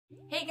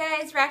Hey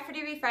guys,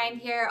 Rafferty Refined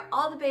here.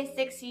 All the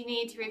basics you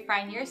need to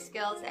refine your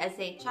skills as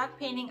a chalk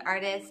painting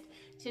artist.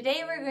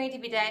 Today we're going to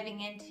be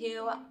diving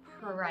into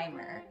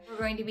primer. We're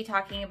going to be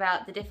talking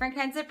about the different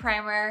kinds of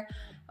primer,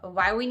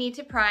 why we need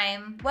to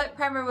prime, what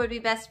primer would be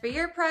best for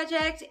your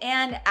project,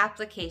 and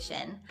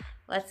application.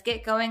 Let's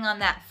get going on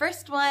that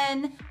first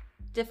one,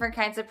 different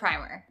kinds of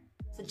primer.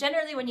 So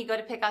generally when you go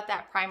to pick out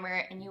that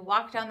primer and you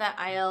walk down that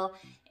aisle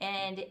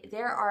and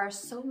there are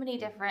so many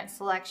different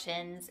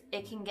selections,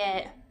 it can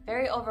get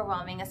very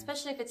overwhelming,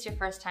 especially if it's your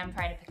first time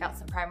trying to pick out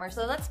some primer.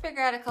 So let's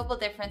figure out a couple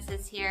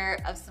differences here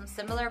of some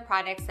similar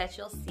products that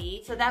you'll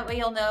see, so that way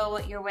you'll know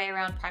your way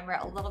around primer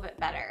a little bit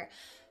better.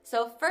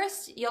 So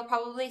first, you'll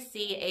probably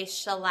see a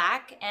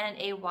shellac and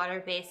a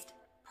water-based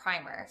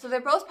primer. So they're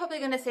both probably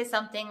going to say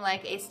something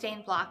like a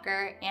stain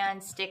blocker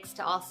and sticks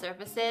to all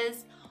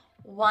surfaces.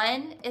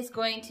 One is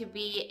going to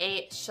be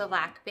a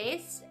shellac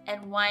base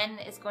and one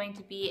is going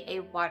to be a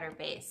water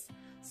base.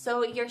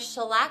 So your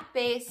shellac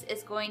base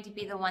is going to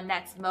be the one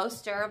that's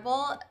most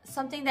durable,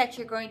 something that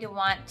you're going to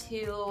want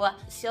to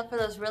seal for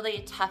those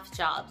really tough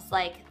jobs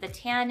like the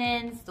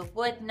tannins, the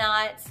wood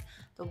knots,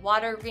 the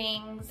water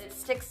rings. It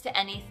sticks to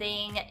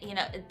anything, you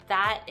know,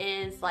 that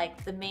is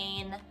like the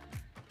main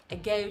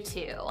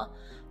go-to.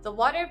 The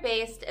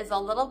water-based is a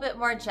little bit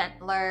more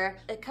gentler.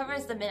 It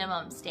covers the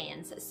minimum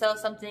stains, so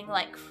something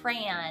like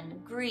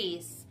crayon,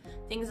 grease,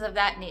 things of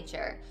that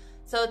nature.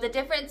 So the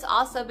difference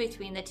also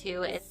between the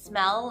two is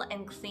smell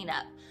and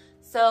cleanup.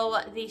 So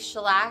the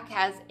shellac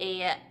has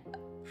a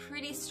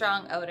pretty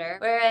strong odor,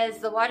 whereas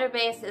the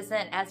water-based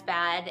isn't as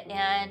bad,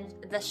 and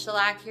the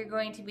shellac you're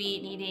going to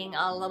be needing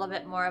a little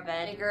bit more of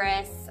a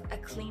vigorous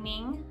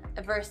cleaning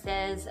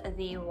versus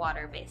the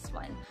water-based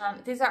one.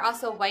 These are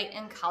also white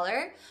in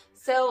color.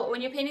 So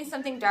when you're painting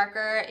something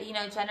darker, you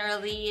know,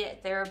 generally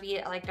there will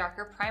be like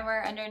darker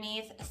primer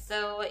underneath.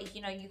 So,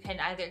 you know, you can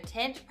either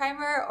tint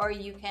primer or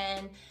you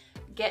can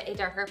get a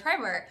darker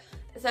primer.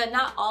 So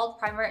not all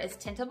primer is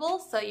tintable,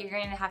 so you're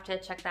going to have to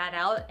check that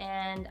out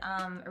and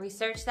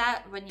research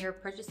that when you're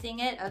purchasing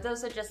it.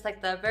 Those are just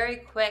like the very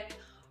quick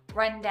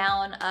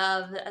rundown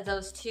of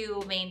those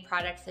two main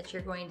products that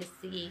you're going to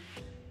see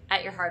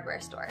at your hardware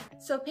store.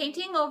 So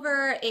painting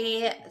over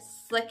a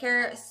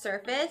slicker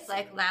surface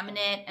like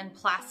laminate and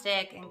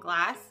plastic and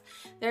glass,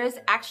 there's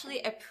actually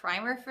a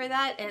primer for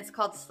that, and it's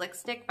called Slick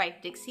Stick by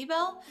Dixie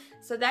Belle.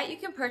 So that you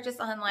can purchase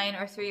online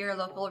or through your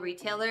local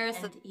retailers,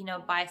 and, you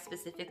know, buy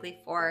specifically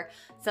for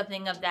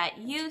something of that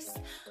use.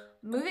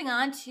 Moving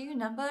on to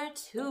number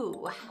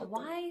 2,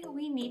 why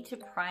we need to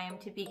prime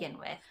to begin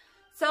with.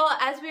 So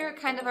as we were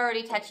kind of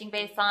already touching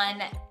base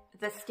on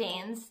the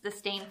stains, the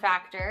stain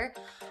factor,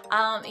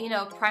 you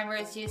know, primer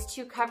is used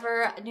to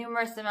cover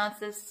numerous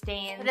amounts of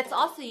stains, but it's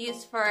also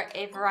used for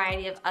a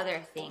variety of other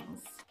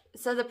things.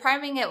 So the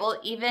priming, it will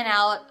even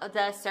out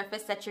the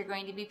surface that you're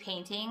going to be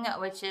painting,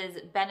 which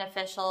is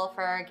beneficial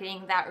for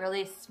getting that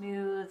really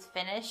smooth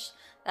finish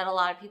that a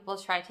lot of people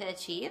try to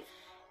achieve.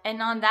 And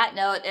on that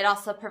note, it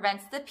also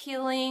prevents the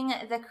peeling,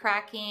 the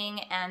cracking,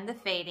 and the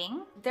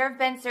fading. There have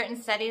been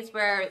certain studies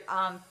where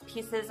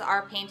pieces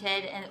are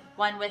painted, and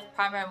one with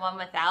primer and one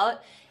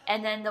without,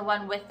 and then the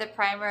one with the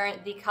primer,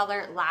 the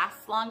color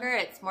lasts longer,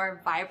 it's more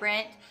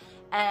vibrant,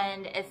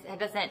 and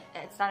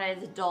it's not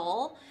as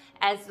dull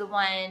as the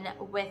one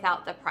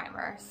without the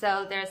primer.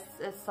 So there's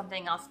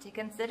something else to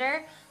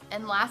consider.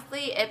 And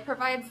lastly, it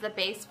provides the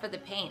base for the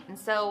paint. And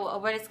so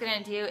what it's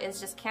gonna do is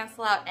just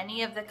cancel out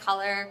any of the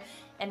color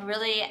and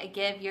really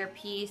give your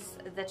piece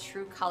the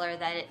true color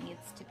that it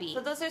needs to be.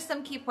 So those are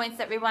some key points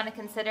that we want to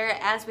consider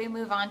as we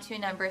move on to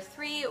number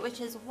 3,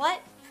 which is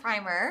what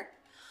primer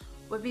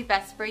would be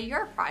best for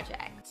your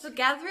project. So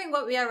gathering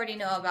what we already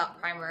know about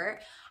primer,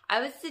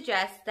 I would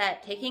suggest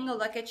that taking a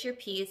look at your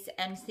piece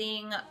and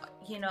seeing,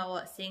 you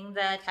know, seeing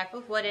the type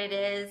of wood it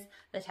is,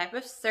 the type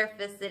of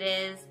surface it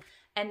is,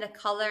 and the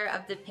color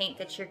of the paint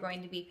that you're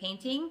going to be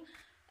painting,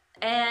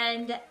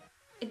 and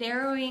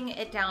narrowing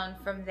it down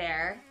from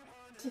there.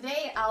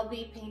 Today I'll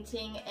be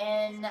painting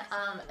in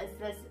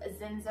this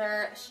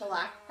Zinsser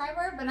shellac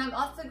primer, but I'm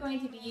also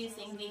going to be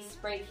using the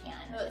spray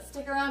can. So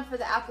stick around for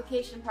the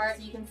application part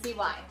so you can see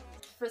why.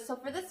 So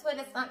for this wood,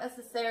 it's not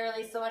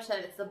necessarily so much that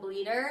it's a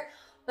bleeder,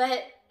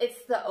 but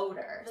it's the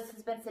odor. This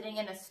has been sitting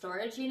in a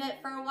storage unit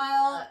for a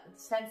while.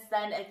 Since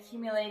then,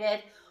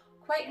 accumulated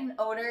quite an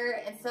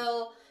odor, and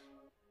so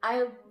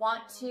I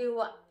want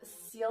to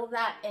seal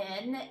that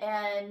in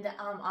and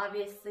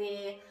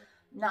obviously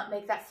not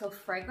make that so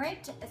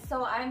fragrant.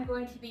 So I'm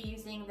going to be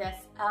using this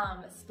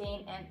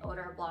stain and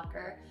odor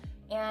blocker.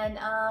 And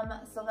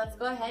so let's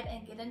go ahead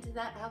and get into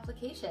that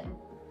application.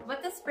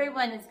 What the spray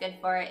one is good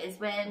for is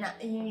when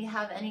you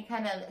have any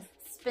kind of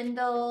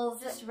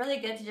spindles. It's really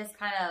good to just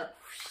kind of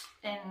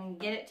and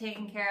get it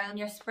taken care of. When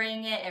you're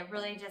spraying it, it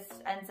really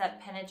just ends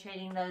up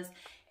penetrating those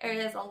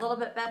areas a little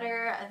bit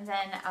better, and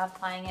then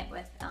applying it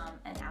with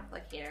an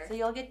applicator. So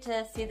you'll get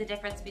to see the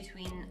difference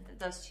between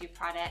those two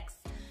products.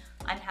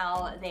 on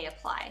how they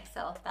apply.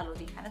 So that'll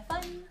be kind of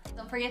fun.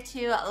 Don't forget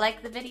to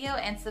like the video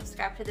and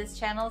subscribe to this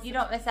channel so you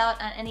don't miss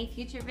out on any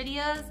future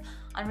videos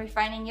on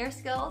refining your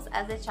skills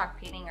as a chalk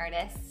painting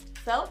artist.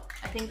 So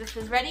I think this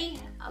is ready.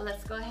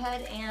 Let's go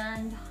ahead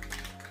and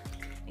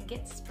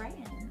get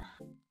spraying.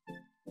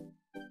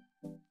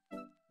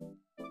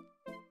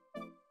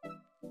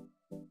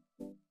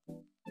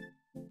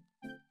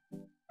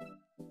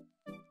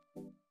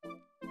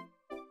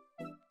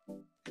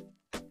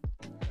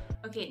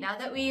 Okay, now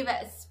that we've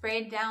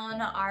sprayed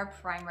down our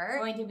primer,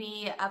 we're going to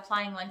be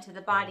applying one to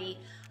the body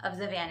of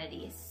the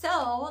vanity.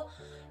 So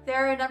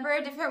there are a number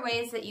of different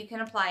ways that you can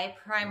apply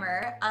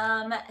primer.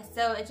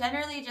 So it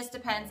generally just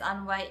depends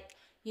on what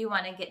you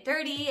want to get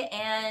dirty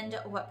and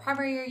what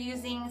primer you're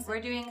using. So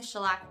we're doing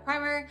shellac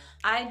primer.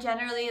 I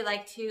generally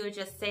like to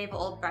just save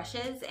old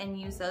brushes and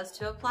use those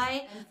to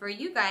apply. And for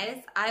you guys,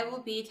 I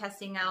will be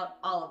testing out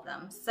all of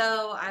them.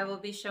 So I will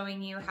be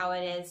showing you how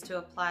it is to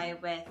apply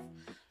with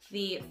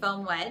the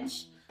foam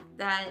wedge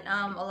that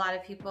a lot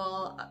of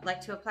people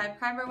like to apply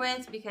primer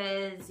with,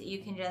 because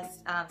you can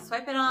just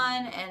swipe it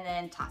on and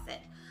then toss it.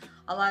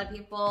 A lot of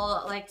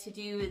people like to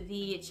do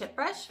the chip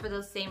brush for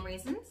those same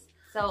reasons.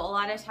 So a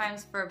lot of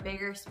times for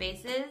bigger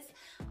spaces,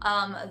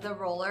 the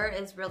roller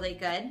is really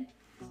good.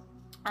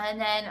 And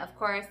then of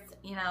course,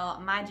 you know,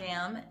 my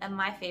jam and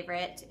my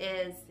favorite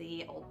is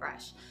the old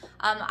brush.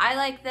 I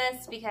like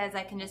this because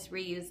I can just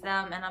reuse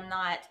them and I'm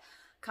not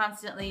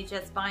constantly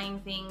just buying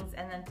things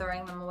and then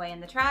throwing them away in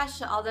the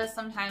trash, although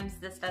sometimes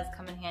this does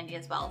come in handy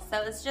as well.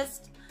 So it's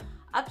just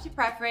up to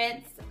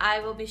preference.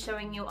 I will be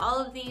showing you all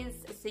of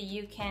these so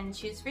you can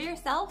choose for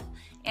yourself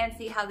and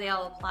see how they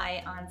all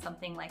apply on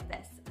something like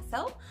this.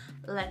 So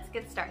let's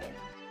get started.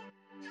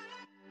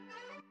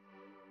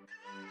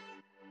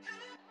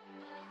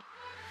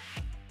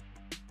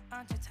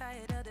 Aren't you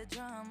tired of the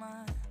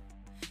drama?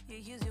 You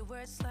use your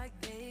words like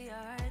they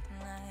are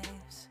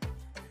knives.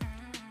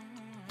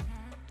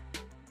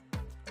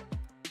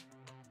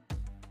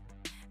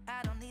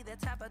 I don't need that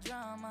type of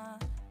drama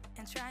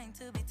and trying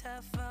to be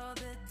tough all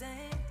the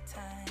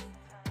daytime.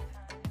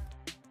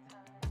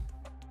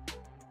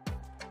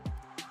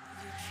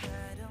 You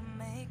try to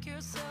make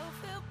yourself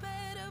feel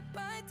better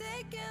by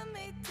taking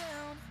me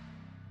down.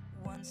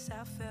 Once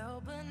I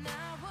fell, but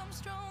now I'm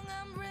strong.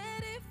 I'm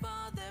ready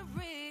for the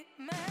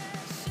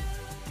rematch.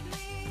 Shoot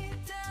me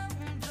down,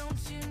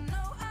 don't you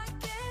know I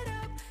get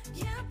up?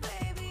 Yeah,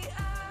 baby,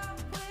 I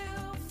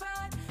will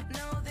fight.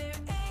 No, there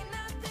ain't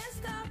nothing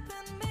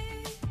stopping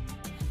me.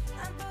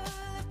 I'm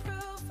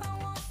bulletproof,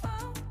 I won't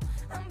fall.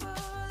 I'm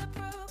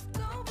bulletproof,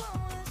 go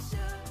on and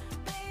shoot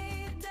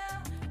me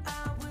down. I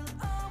will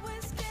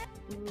always get.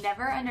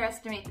 Never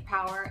underestimate the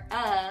power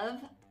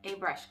of a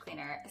brush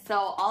cleaner. So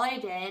all I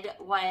did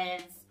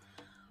was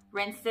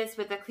rinse this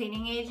with a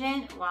cleaning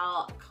agent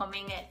while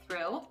combing it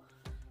through,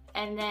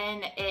 and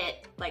then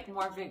it like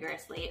more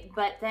vigorously,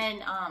 but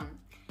then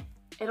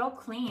it'll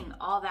clean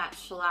all that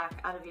shellac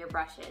out of your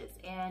brushes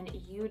and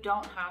you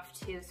don't have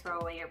to throw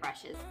away your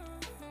brushes.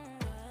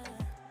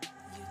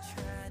 You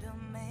try to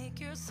make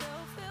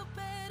yourself feel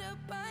better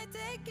by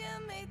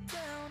taking me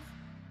down.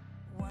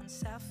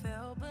 Once I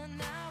fell, but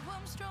now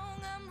I'm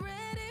strong. I'm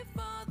ready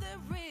for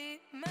the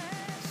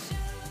rematch.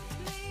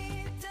 Shoot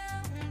me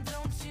down,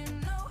 don't you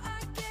know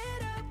I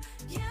get up?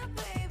 Yeah,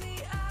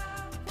 baby,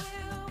 I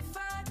will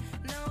fight.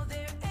 No,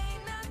 there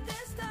ain't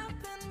nothing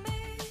stopping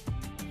me.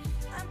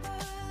 I'm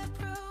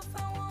bulletproof,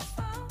 I won't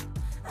fall.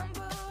 I'm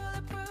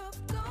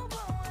bulletproof, go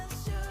on and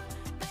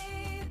shoot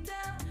me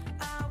down.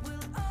 I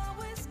will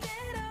always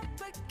get up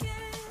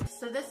again.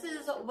 So this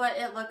is what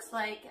it looks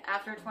like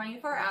after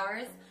 24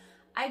 hours.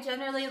 I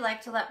generally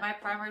like to let my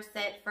primer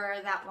sit for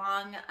that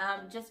long,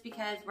 just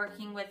because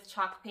working with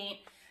chalk paint,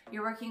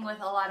 you're working with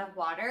a lot of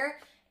water,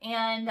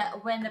 and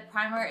when the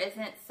primer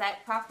isn't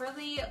set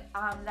properly,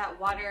 that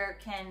water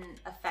can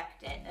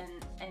affect it,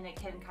 and it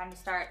can kind of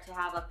start to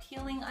have a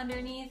peeling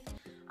underneath,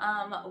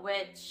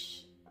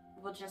 which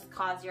will just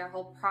cause your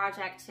whole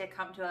project to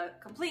come to a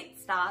complete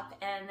stop,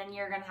 and then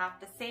you're gonna have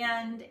to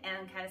sand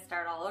and kind of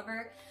start all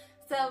over.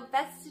 So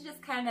best to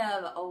just kind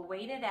of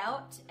wait it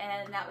out,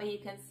 and that way you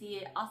can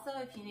see also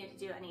if you need to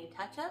do any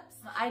touch-ups.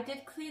 I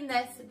did clean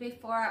this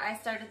before I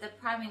started the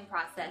priming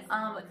process.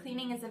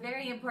 Cleaning is a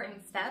very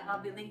important step.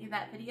 I'll be linking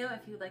that video if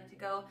you'd like to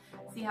go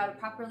see how to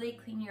properly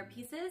clean your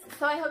pieces.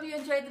 So I hope you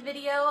enjoyed the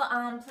video.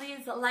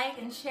 Please like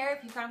and share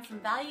if you found some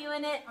value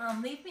in it.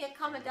 Leave me a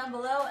comment down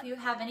below if you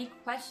have any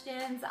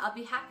questions. I'll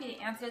be happy to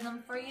answer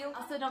them for you.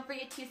 Also, don't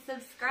forget to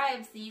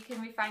subscribe so you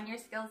can refine your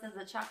skills as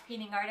a chalk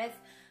painting artist.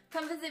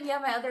 Come visit me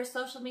on my other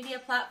social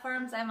media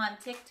platforms. I'm on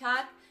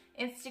TikTok,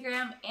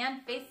 Instagram,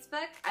 and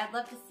Facebook. I'd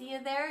love to see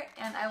you there,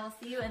 and I will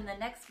see you in the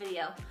next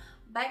video.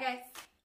 Bye, guys.